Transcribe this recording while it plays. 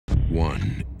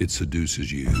1, it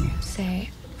seduces you. Say,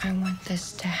 I want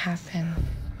this to happen.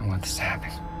 I want this to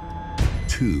happen.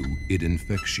 2, it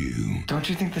infects you. Don't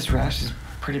you think this rash is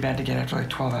pretty bad to get after like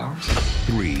 12 hours?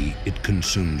 3, it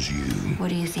consumes you. What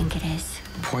do you think it is?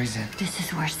 Poison. This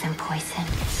is worse than poison.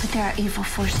 But there are evil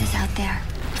forces out there.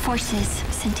 Forces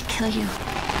sent to kill you.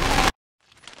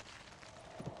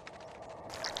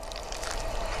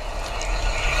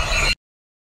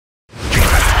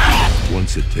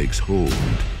 Once it takes hold,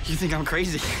 You think I'm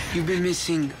crazy? You've been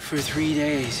missing for 3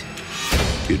 days.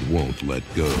 it won't let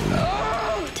go.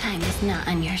 Time is not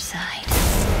on your side.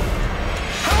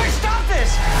 How do I stop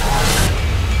this?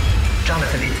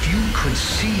 Jonathan, if you could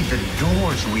see the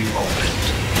doors we've opened.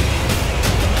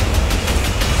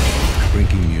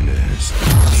 Frankie Muniz.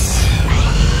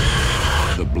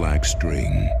 The Black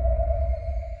String.